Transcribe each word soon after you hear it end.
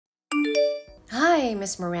Hi,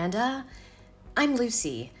 Miss Miranda. I'm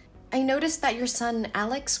Lucy. I noticed that your son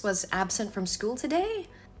Alex was absent from school today.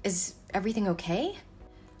 Is everything okay?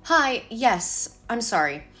 Hi, yes, I'm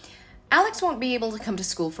sorry. Alex won't be able to come to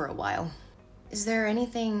school for a while. Is there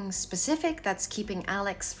anything specific that's keeping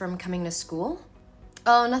Alex from coming to school?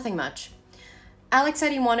 Oh, nothing much. Alex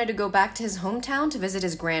said he wanted to go back to his hometown to visit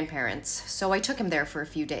his grandparents, so I took him there for a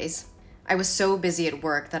few days. I was so busy at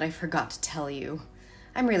work that I forgot to tell you.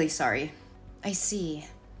 I'm really sorry. I see.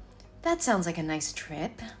 That sounds like a nice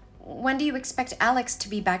trip. When do you expect Alex to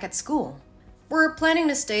be back at school? We're planning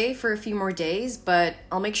to stay for a few more days, but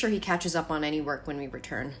I'll make sure he catches up on any work when we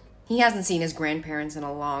return. He hasn't seen his grandparents in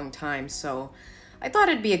a long time, so I thought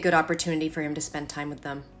it'd be a good opportunity for him to spend time with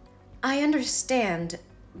them. I understand,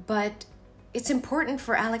 but it's important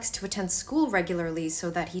for Alex to attend school regularly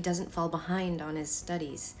so that he doesn't fall behind on his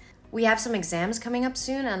studies. We have some exams coming up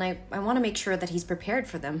soon, and I want to make sure that he's prepared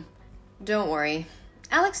for them. Don't worry.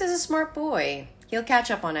 Alex is a smart boy. He'll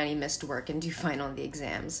catch up on any missed work and do fine on the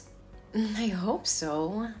exams. I hope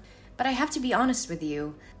so. But I have to be honest with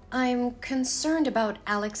you. I'm concerned about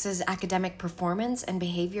Alex's academic performance and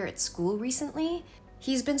behavior at school recently.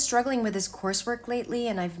 He's been struggling with his coursework lately,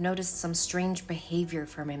 and I've noticed some strange behavior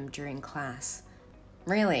from him during class.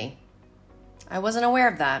 Really? I wasn't aware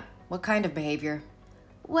of that. What kind of behavior?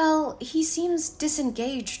 Well, he seems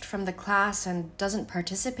disengaged from the class and doesn't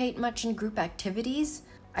participate much in group activities.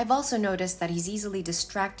 I've also noticed that he's easily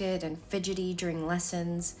distracted and fidgety during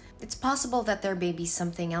lessons. It's possible that there may be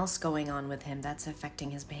something else going on with him that's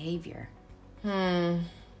affecting his behavior. I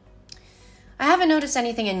haven't noticed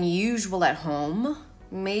anything unusual at home.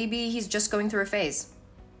 Maybe he's just going through a phase.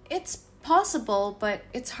 It's possible, but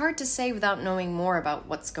it's hard to say without knowing more about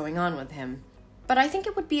what's going on with him. But I think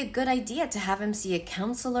it would be a good idea to have him see a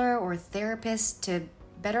counselor or a therapist to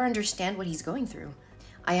better understand what he's going through.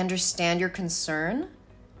 I understand your concern,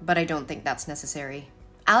 but I don't think that's necessary.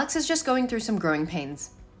 Alex is just going through some growing pains.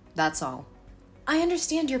 That's all. I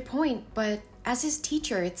understand your point, but as his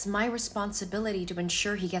teacher, it's my responsibility to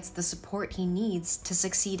ensure he gets the support he needs to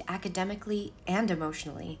succeed academically and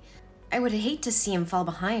emotionally. I would hate to see him fall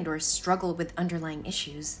behind or struggle with underlying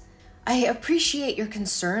issues. I appreciate your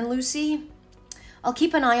concern, Lucy. I'll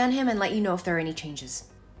keep an eye on him and let you know if there are any changes.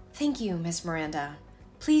 Thank you, Miss Miranda.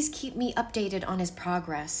 Please keep me updated on his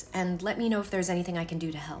progress and let me know if there's anything I can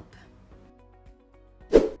do to help.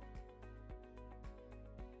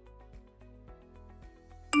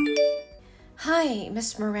 Hi,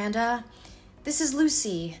 Miss Miranda. This is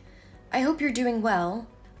Lucy. I hope you're doing well.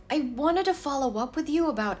 I wanted to follow up with you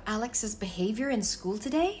about Alex's behavior in school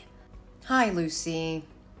today. Hi, Lucy.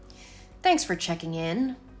 Thanks for checking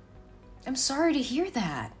in. I'm sorry to hear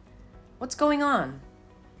that. What's going on?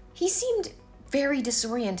 He seemed very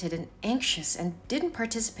disoriented and anxious and didn't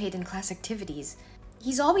participate in class activities.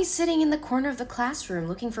 He's always sitting in the corner of the classroom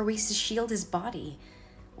looking for ways to shield his body.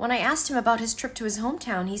 When I asked him about his trip to his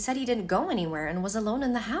hometown, he said he didn't go anywhere and was alone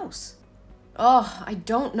in the house. Oh, I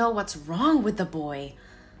don't know what's wrong with the boy.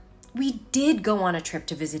 We did go on a trip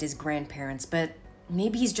to visit his grandparents, but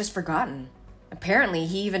maybe he's just forgotten. Apparently,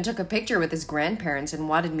 he even took a picture with his grandparents and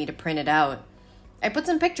wanted me to print it out. I put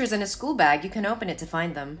some pictures in his school bag. You can open it to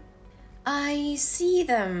find them. I see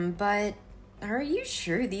them, but are you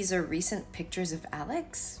sure these are recent pictures of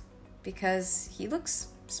Alex? Because he looks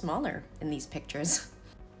smaller in these pictures.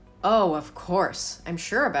 Oh, of course. I'm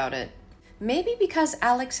sure about it. Maybe because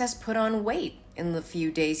Alex has put on weight in the few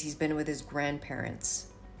days he's been with his grandparents.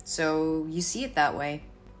 So you see it that way.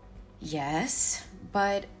 Yes,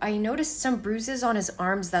 but I noticed some bruises on his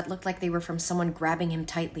arms that looked like they were from someone grabbing him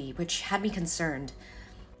tightly, which had me concerned.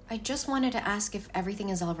 I just wanted to ask if everything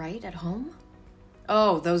is all right at home.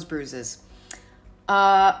 Oh, those bruises.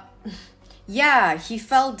 Yeah, he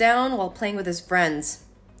fell down while playing with his friends.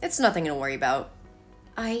 It's nothing to worry about.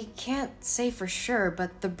 I can't say for sure,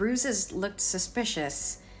 but the bruises looked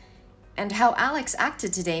suspicious. And how Alex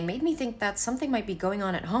acted today made me think that something might be going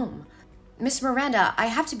on at home. Miss Miranda, I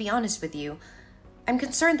have to be honest with you. I'm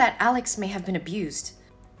concerned that Alex may have been abused.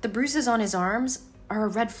 The bruises on his arms are a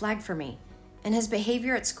red flag for me, and his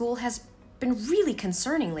behavior at school has been really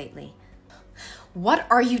concerning lately. What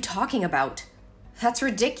are you talking about? That's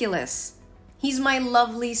ridiculous. He's my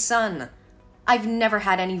lovely son. I've never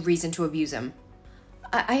had any reason to abuse him.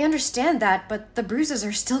 I understand that, but the bruises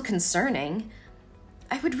are still concerning.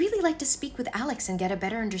 I would really like to speak with Alex and get a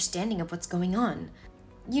better understanding of what's going on.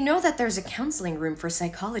 You know that there's a counseling room for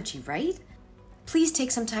psychology, right? Please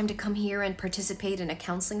take some time to come here and participate in a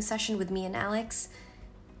counseling session with me and Alex.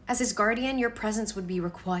 As his guardian, your presence would be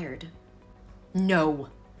required. No,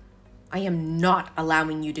 I am not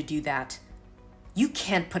allowing you to do that. You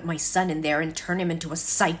can't put my son in there and turn him into a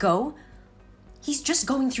psycho. He's just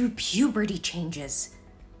going through puberty changes.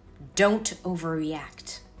 Don't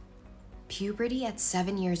overreact. Puberty at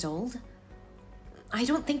 7 years old? I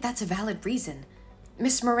don't think that's a valid reason.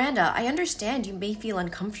 Miss Miranda, I understand you may feel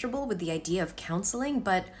uncomfortable with the idea of counseling,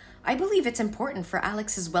 but I believe it's important for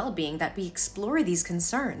Alex's well-being that we explore these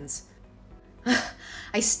concerns.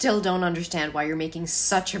 I still don't understand why you're making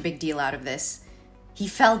such a big deal out of this. He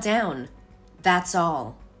fell down. That's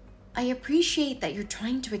all. I appreciate that you're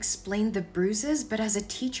trying to explain the bruises, but as a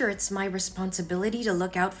teacher, it's my responsibility to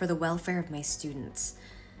look out for the welfare of my students.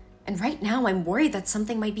 And right now, I'm worried that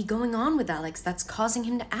something might be going on with Alex that's causing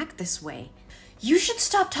him to act this way. You should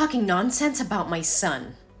stop talking nonsense about my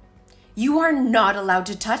son. You are not allowed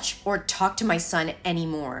to touch or talk to my son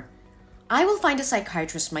anymore. I will find a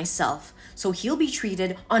psychiatrist myself, so he'll be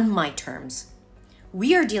treated on my terms.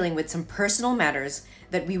 We are dealing with some personal matters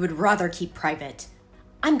that we would rather keep private.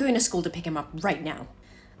 I'm going to school to pick him up right now.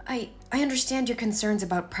 I understand your concerns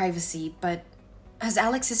about privacy, but as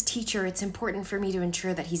Alex's teacher, it's important for me to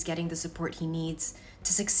ensure that he's getting the support he needs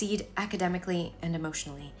to succeed academically and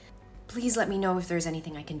emotionally. Please let me know if there's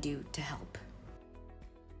anything I can do to help.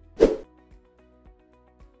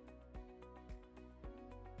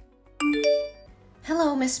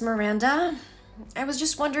 Hello, Miss Miranda. I was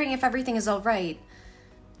just wondering if everything is all right.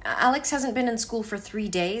 Alex hasn't been in school for 3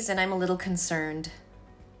 days, and I'm a little concerned.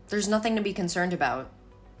 There's nothing to be concerned about.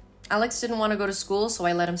 Alex didn't want to go to school, so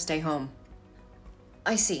I let him stay home.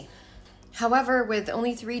 I see. However, with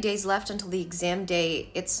only 3 days left until the exam day,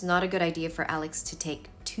 it's not a good idea for Alex to take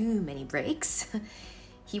too many breaks.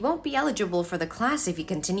 He won't be eligible for the class if he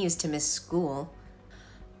continues to miss school.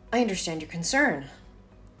 I understand your concern.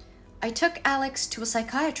 I took Alex to a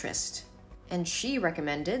psychiatrist, and she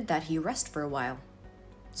recommended that he rest for a while.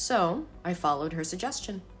 So, I followed her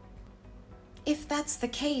suggestion. If that's the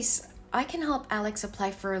case, I can help Alex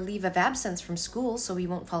apply for a leave of absence from school so he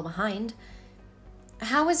won't fall behind.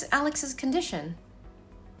 How is Alex's condition?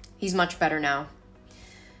 He's much better now.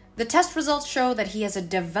 The test results show that he has a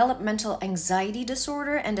developmental anxiety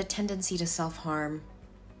disorder and a tendency to self-harm.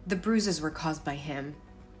 The bruises were caused by him.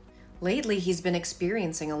 Lately, he's been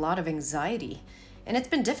experiencing a lot of anxiety, and it's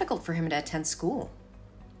been difficult for him to attend school.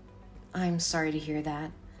 I'm sorry to hear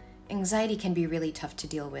that. Anxiety can be really tough to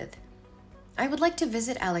deal with. I would like to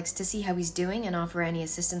visit Alex to see how he's doing and offer any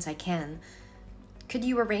assistance I can. Could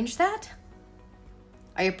you arrange that?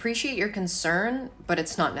 I appreciate your concern, but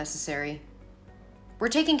it's not necessary. We're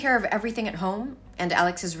taking care of everything at home, and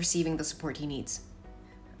Alex is receiving the support he needs.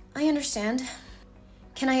 I understand.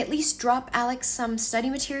 Can I at least drop Alex some study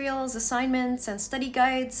materials, assignments, and study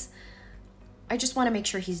guides? I just want to make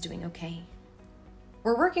sure he's doing okay.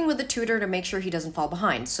 We're working with a tutor to make sure he doesn't fall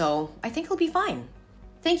behind, so I think he'll be fine.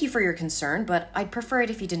 Thank you for your concern, but I'd prefer it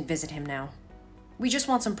if you didn't visit him now. We just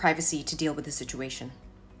want some privacy to deal with the situation.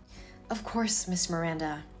 Of course, Miss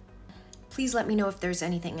Miranda. Please let me know if there's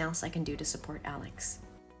anything else I can do to support Alex.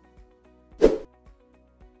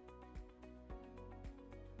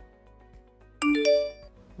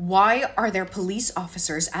 Why are there police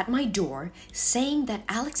officers at my door saying that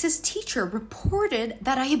Alex's teacher reported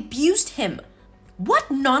that I abused him?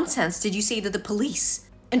 What nonsense did you say to the police?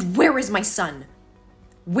 And where is my son?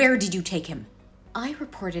 Where did you take him? I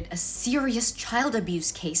reported a serious child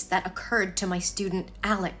abuse case that occurred to my student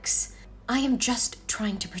Alex. I am just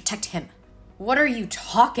trying to protect him. What are you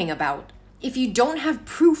talking about? If you don't have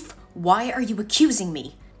proof, why are you accusing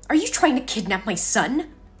me? Are you trying to kidnap my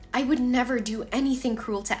son? I would never do anything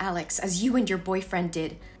cruel to Alex as you and your boyfriend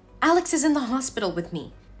did. Alex is in the hospital with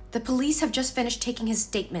me. The police have just finished taking his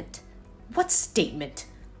statement. What statement?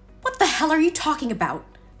 What the hell are you talking about?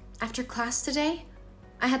 After class today,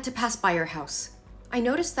 I had to pass by your house. I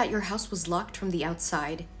noticed that your house was locked from the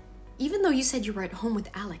outside, even though you said you were at home with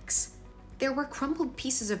Alex. There were crumpled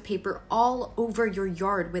pieces of paper all over your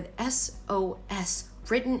yard with SOS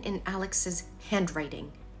written in Alex's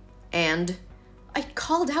handwriting. And I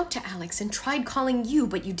called out to Alex and tried calling you,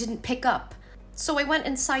 but you didn't pick up. So I went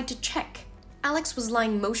inside to check. Alex was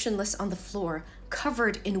lying motionless on the floor,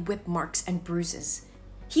 covered in whip marks and bruises.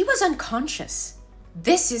 He was unconscious.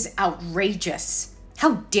 This is outrageous.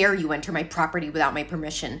 How dare you enter my property without my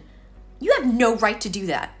permission? You have no right to do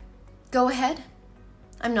that. Go ahead.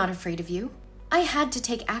 I'm not afraid of you. I had to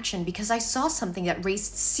take action because I saw something that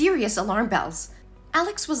raised serious alarm bells.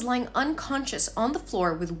 Alex was lying unconscious on the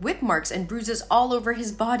floor with whip marks and bruises all over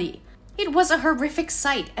his body. It was a horrific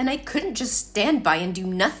sight, and I couldn't just stand by and do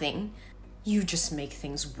nothing. You just make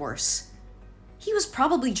things worse. He was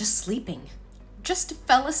probably just sleeping. Just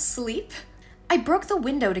fell asleep? I broke the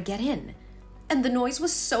window to get in. and the noise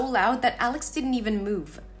was so loud that Alex didn't even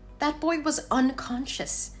move. That boy was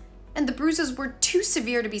unconscious, and the bruises were too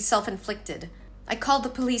severe to be self-inflicted. I called the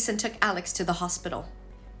police and took Alex to the hospital.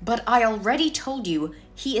 But I already told you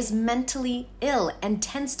he is mentally ill and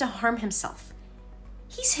tends to harm himself.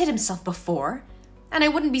 He's hit himself before, and I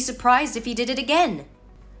wouldn't be surprised if he did it again.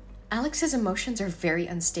 Alex's emotions are very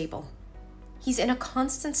unstable. He's in a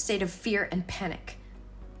constant state of fear and panic.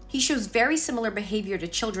 He shows very similar behavior to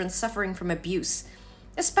children suffering from abuse,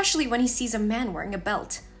 especially when he sees a man wearing a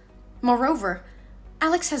belt. Moreover,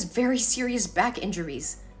 Alex has very serious back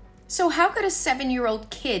injuries. So how could a 7-year-old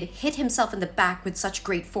kid hit himself in the back with such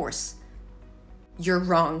great force? You're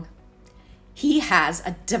wrong. He has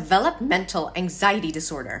a developmental anxiety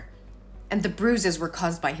disorder, and the bruises were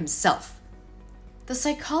caused by himself. The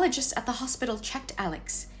psychologists at the hospital checked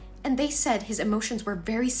Alex, and they said his emotions were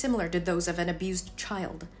very similar to those of an abused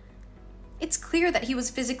child. It's clear that he was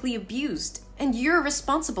physically abused, and you're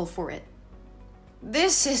responsible for it.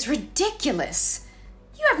 This is ridiculous.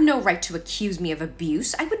 You have no right to accuse me of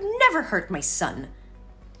abuse. I would never hurt my son.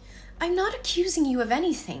 I'm not accusing you of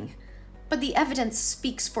anything, but the evidence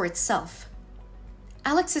speaks for itself.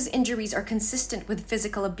 Alex's injuries are consistent with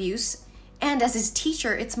physical abuse, and as his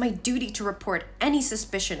teacher, it's my duty to report any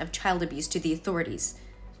suspicion of child abuse to the authorities.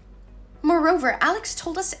 Moreover, Alex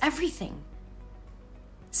told us everything.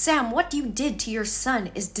 Sam, what you did to your son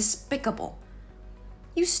is despicable.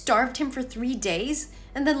 You starved him for 3 days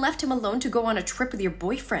and then left him alone to go on a trip with your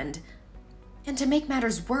boyfriend. And to make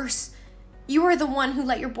matters worse, you are the one who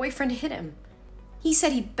let your boyfriend hit him. He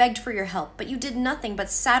said he begged for your help, but you did nothing but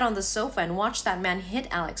sat on the sofa and watched that man hit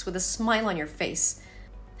Alex with a smile on your face.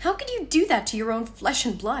 How could you do that to your own flesh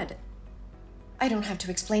and blood? I don't have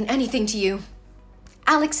to explain anything to you.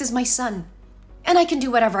 Alex is my son, and I can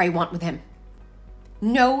do whatever I want with him.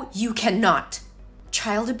 No, you cannot.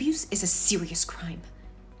 Child abuse is a serious crime,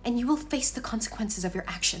 and you will face the consequences of your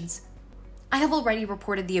actions. I have already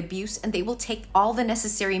reported the abuse, and they will take all the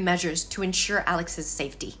necessary measures to ensure Alex's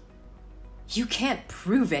safety. You can't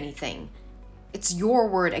prove anything. It's your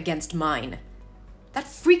word against mine. That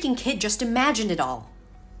freaking kid just imagined it all.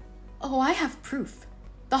 Oh, I have proof.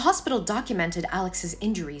 The hospital documented Alex's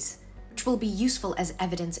injuries, which will be useful as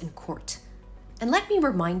evidence in court. And let me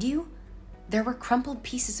remind you, there were crumpled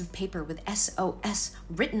pieces of paper with SOS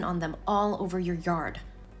written on them all over your yard.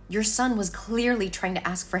 Your son was clearly trying to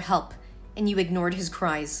ask for help, and you ignored his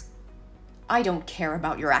cries. I don't care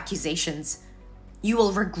about your accusations. You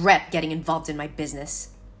will regret getting involved in my business.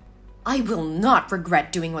 I will not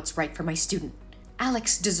regret doing what's right for my student.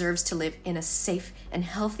 Alex deserves to live in a safe and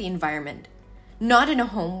healthy environment, not in a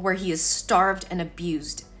home where he is starved and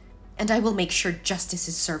abused, and I will make sure justice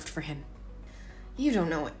is served for him. You don't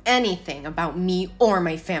know anything about me or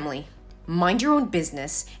my family. Mind your own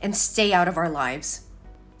business and stay out of our lives.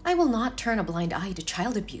 I will not turn a blind eye to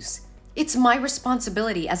child abuse. It's my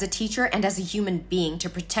responsibility as a teacher and as a human being to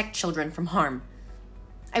protect children from harm.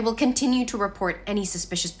 I will continue to report any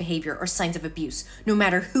suspicious behavior or signs of abuse, no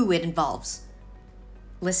matter who it involves.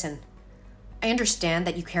 Listen, I understand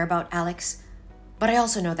that you care about Alex, but I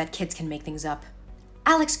also know that kids can make things up.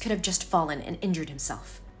 Alex could have just fallen and injured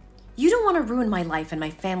himself. You don't want to ruin my life and my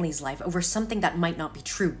family's life over something that might not be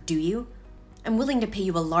true, do you? I'm willing to pay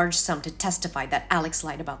you a large sum to testify that Alex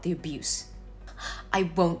lied about the abuse.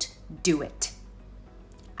 I won't do it.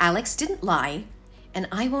 Alex didn't lie, and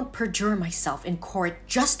I won't perjure myself in court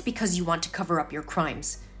just because you want to cover up your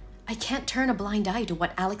crimes. I can't turn a blind eye to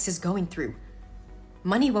what Alex is going through.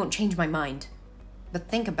 Money won't change my mind. But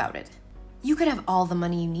think about it. You could have all the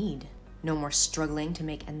money you need. No more struggling to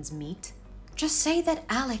make ends meet. Just say that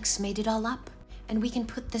Alex made it all up, and we can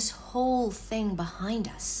put this whole thing behind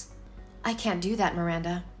us. I can't do that,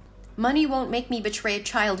 Miranda. Money won't make me betray a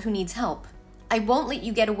child who needs help. I won't let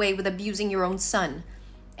you get away with abusing your own son.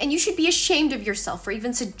 And you should be ashamed of yourself for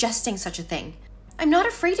even suggesting such a thing. I'm not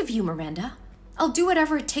afraid of you, Miranda. I'll do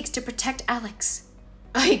whatever it takes to protect Alex.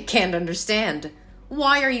 I can't understand.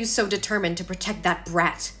 Why are you so determined to protect that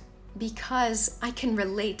brat? Because I can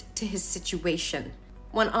relate to his situation.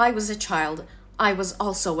 When I was a child, I was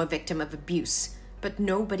also a victim of abuse, but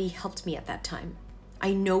nobody helped me at that time.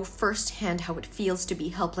 I know firsthand how it feels to be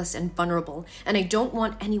helpless and vulnerable, and I don't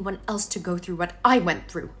want anyone else to go through what I went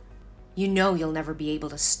through. You know you'll never be able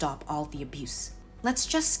to stop all the abuse. Let's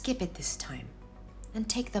just skip it this time and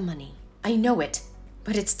take the money. I know it,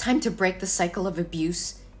 but it's time to break the cycle of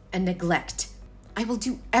abuse and neglect. I will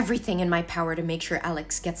do everything in my power to make sure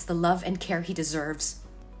Alex gets the love and care he deserves.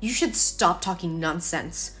 You should stop talking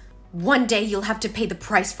nonsense. One day you'll have to pay the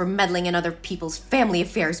price for meddling in other people's family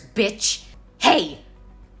affairs, bitch. Hey!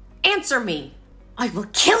 Answer me! I will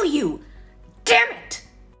kill you! damn it!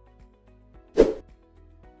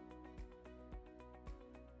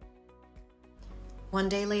 One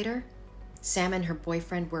day later, Sam and her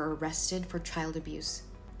boyfriend were arrested for child abuse.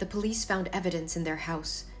 The police found evidence in their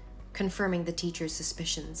house, confirming the teacher's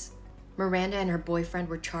suspicions. Miranda and her boyfriend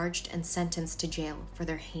were charged and sentenced to jail for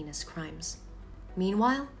their heinous crimes.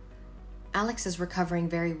 Meanwhile, Alex is recovering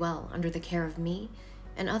very well under the care of me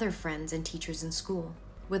and other friends and teachers in school.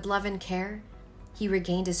 With love and care, he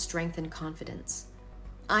regained his strength and confidence.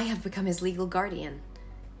 I have become his legal guardian,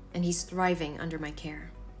 and he's thriving under my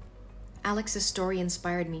care. Alex's story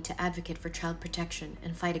inspired me to advocate for child protection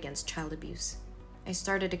and fight against child abuse. I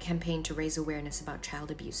started a campaign to raise awareness about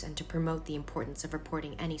child abuse and to promote the importance of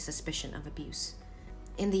reporting any suspicion of abuse.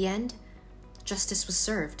 In the end, justice was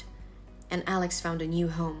served, and Alex found a new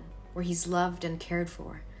home where he's loved and cared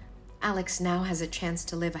for. Alex now has a chance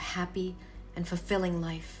to live a happy and fulfilling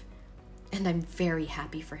life, and I'm very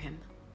happy for him.